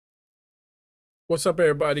What's up,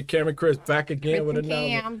 everybody? Cameron Chris back again with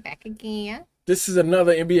another. I'm back again. This is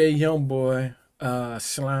another NBA YoungBoy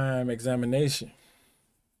slime examination.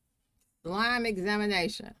 Slime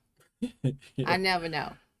examination. Yeah. I never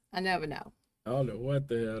know. I don't know what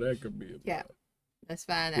the hell that could be about. Yeah, let's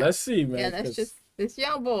find out. Let's see, man. Yeah, that's just this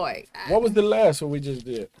YoungBoy. What was the last one we just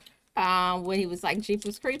did? When he was like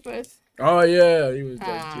Jeepers Creepers. Oh yeah, he was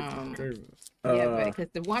like Jeepers Creepers. Yeah, because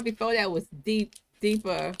the one before that was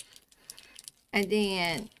deeper. And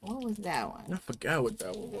then what was that one? I forgot what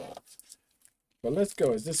that one was. But let's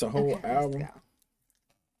go. Is this a whole album?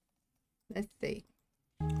 Let's see.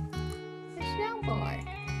 It's YoungBoy.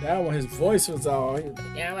 That one, his voice was all.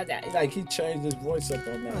 Yeah, what that? Like he changed his voice up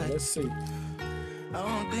on that. Right. Let's see. I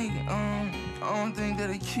don't think that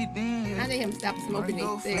it keep in. I need him to stop smoking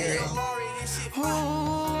these cigarettes.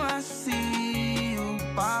 Oh, I see you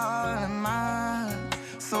by my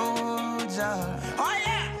soldier. Oh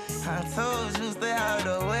yeah! I told you stay out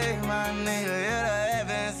the way, my nigga. It'll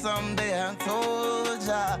happen someday. I told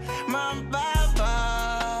ya, my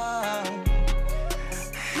baba.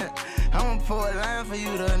 I'ma pour a line for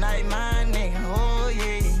you tonight, my nigga. Oh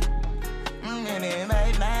yeah.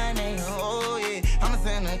 Invite my nigga. Oh yeah. I'ma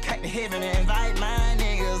send a kite to heaven and invite my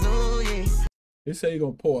niggas. Oh yeah. He said he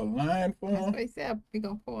gonna pour a line for him. That's what he said. He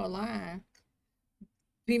gonna pour a line.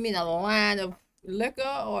 Do you mean a line of liquor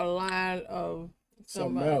or a line of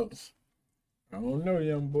something else? I don't know,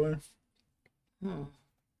 YoungBoy.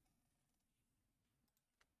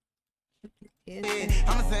 Yeah.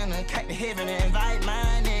 I'ma send a kite to heaven and invite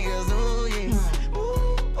my niggas. Oh yeah.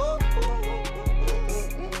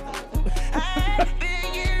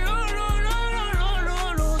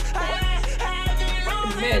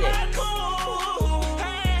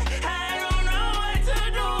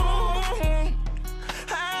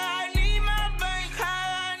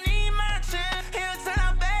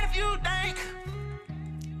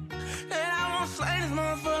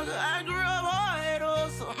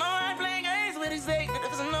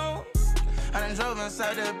 I done drove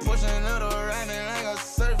inside that Porsche and little ramming like a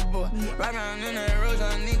surfboard. Right around in that road,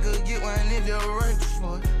 young nigga get one if you're right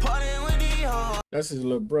for it. Partying with the hoes. That's his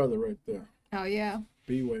little brother right there. Oh yeah.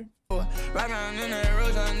 B-Way. Right around in that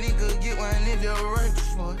road, young nigga get one if you're right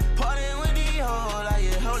for it. Partying with the hoes, like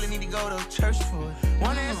you holy need to go to church for it.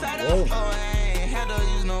 One inside the floor, I ain't had to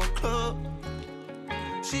use no club.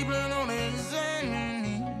 She blew on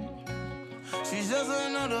exactly. She's just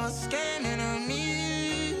another scamming of me.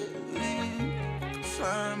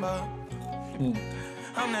 I'm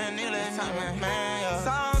that nigga man,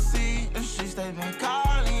 saucy. The streets they been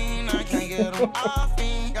calling. I can't get them off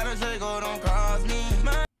me. Gotta take don't cross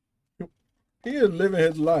me. He is living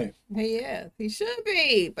his life. He is. He should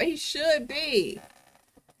be, but he should be.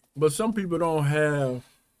 But some people don't have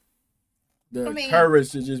the courage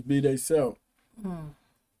to just be themselves. You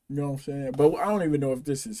know what I'm saying? But I don't even know if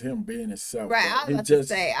this is him being himself. Right. I was about to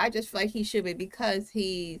say, I just feel like he should be because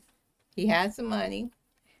he has some money.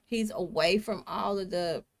 He's away from all of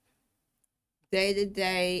the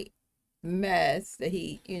day-to-day mess that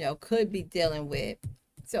he, could be dealing with.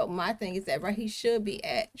 So my thing is that he should be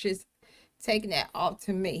just taking that off.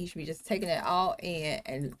 To me, he should be just taking that all in.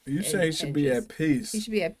 And you say he should be at peace. He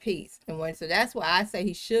should be at peace, so that's why I say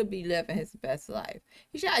he should be living his best life.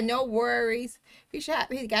 He should have no worries. He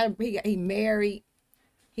married.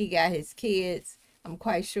 He got his kids. I'm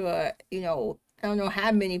quite sure. I don't know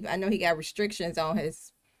how many. I know he got restrictions on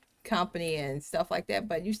his company and stuff like that,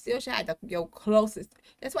 but you still should have your closest.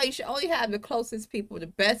 That's why you should only have the closest people, the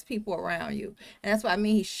best people around you, and that's why I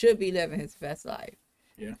mean he should be living his best life.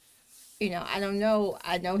 Yeah. I don't know.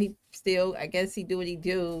 I know he still. I guess he do what he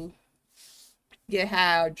do. Get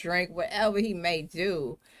high, drink, whatever he may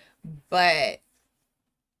do, but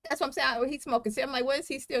that's what I'm saying. He's smoking. I'm like, what is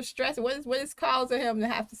he still stressing? What is causing him to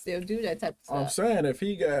have to still do that type of stuff? I'm saying if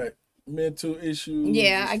he got mental issues.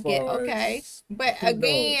 Yeah, I get okay. But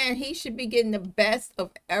again, he should be getting the best of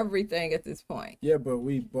everything at this point. Yeah, but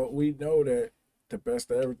we know that the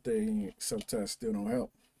best of everything sometimes still don't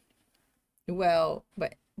help. Well,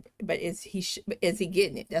 but is he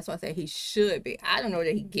getting it? That's why I say he should be. I don't know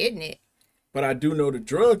that he's getting it. But I do know the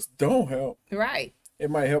drugs don't help. Right. It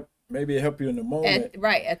might help. Maybe it help you in the moment.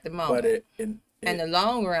 At the moment. But in the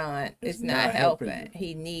long run, it's not helping.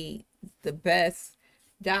 He needs the best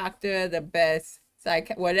doctor, the best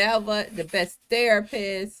whatever, the best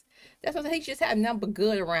therapist. That's what he just have nothing but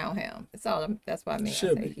good around him. That's what I mean. I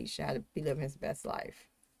say he should be living his best life.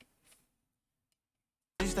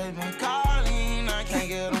 They been calling, I can't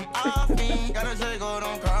get them off me. Gotta take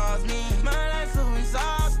don't cross me. My life so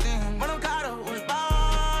exhausting. When I'm caught up with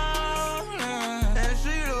ball, and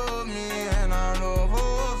she love me, and I know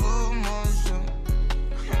her so much.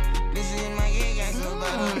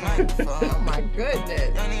 Oh my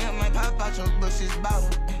goodness. Young nigga might pop out your bushes bottle.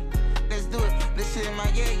 Let's do it. This shit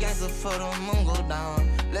might get gangster for the moon go down.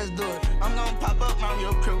 Let's do it. I'm gonna pop up around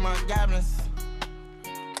your crib, my goblins.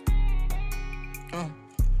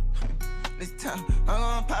 This time, I'm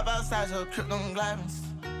gonna pop outside your crib, them goblins.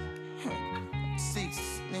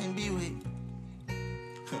 6, then be with.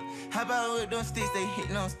 How about with those sticks, they hit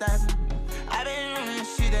no stopping. I been running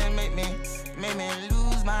shit that make me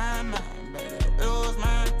lose my mind, baby. Lose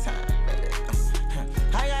my time, baby.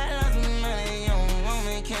 I got lots of money, you don't want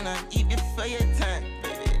me, can I eat it for your time,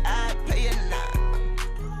 baby? I pay you now.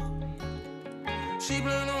 She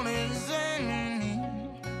blown on examining.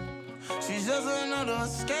 She's just another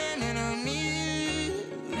scanning of me.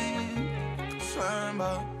 Slime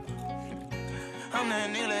ball. I'm that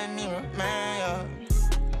nigga that mirror, man, yeah.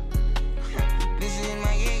 This shit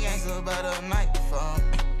might get gangsta by the microphone.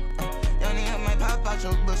 Young nigga might pop out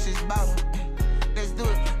your bushes bottle. Let's do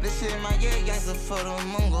it. This shit might get gangsta for the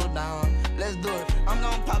moon go down. Let's do it. I'm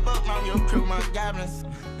gonna pop up around your crib, my goblins.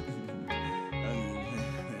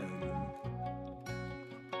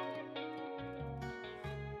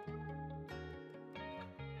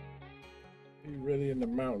 He really in the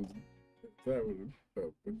mountains. That was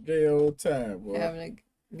a gay old time, boy.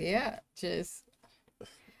 Yeah, just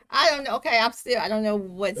I don't know. Okay, I don't know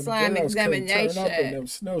what slime examination. Turn up in them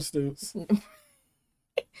snowsuits.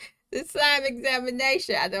 The slime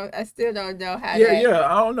examination. I still don't know how. Yeah.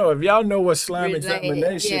 I don't know if y'all know what slime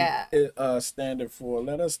examination is standard for.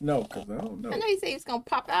 Let us know, cause I don't know. I know he said he was gonna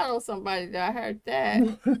pop out on somebody. Though. I heard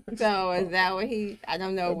that. So is that what he? I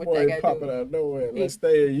don't know what they got to do. Popping out nowhere. Let's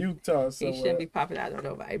stay in Utah somewhere. He shouldn't be popping out on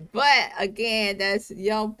nobody. But again, that's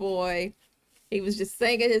YoungBoy. He was just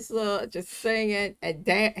singing and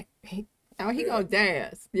dance. He gonna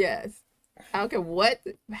dance. Yes. I don't care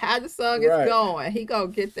how the song is going. He gonna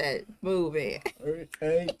get that move in.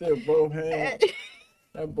 Ain't there both hands?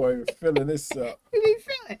 That boy was feeling this up. He be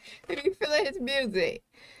feeling his music.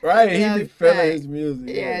 Right, he be feeling his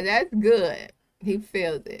music. Yeah, that's good. He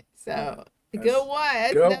feels it. So good one.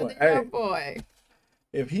 That's another YoungBoy.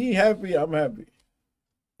 If he happy, I'm happy.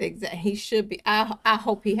 Exactly. He should be. I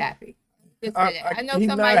hope he happy. I know he's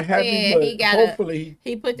somebody not happy, said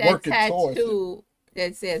he put that tattoo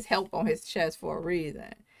that says help on his chest for a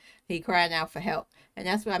reason. He crying out for help. And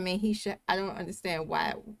that's what I mean. I don't understand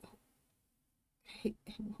why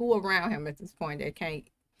who around him at this point that can't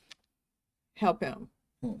help him.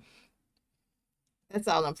 That's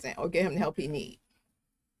all I'm saying. Or get him the help he needs.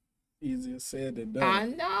 Easier said than done. I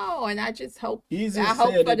know, and I just hope Easier I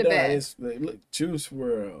hope said for than the done. best. Look, Juice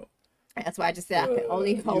WRLD. That's why I just said I can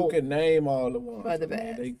only hope. You can name all the ones. For the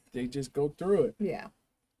best. Man, they just go through it. Yeah.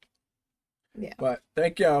 But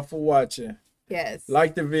thank y'all for watching. Yes.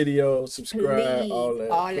 Like the video, subscribe, Please, all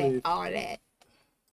that. All that.